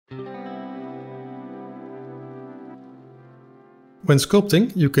When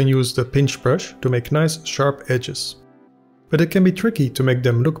sculpting, you can use the pinch brush to make nice sharp edges. But it can be tricky to make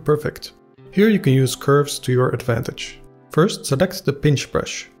them look perfect. Here you can use curves to your advantage. First, select the pinch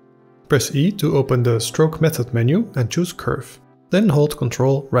brush. Press E to open the Stroke Method menu and choose Curve. Then hold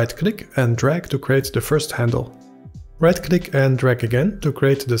Ctrl, right-click and drag to create the first handle. Right-click and drag again to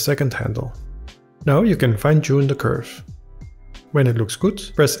create the second handle. Now you can fine-tune the curve. When it looks good,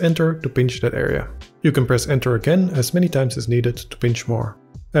 press Enter to pinch that area. You can press Enter again as many times as needed to pinch more.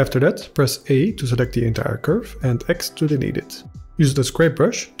 After that, press A to select the entire curve and X to delete it. Use the scrape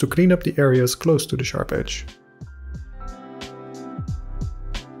brush to clean up the areas close to the sharp edge.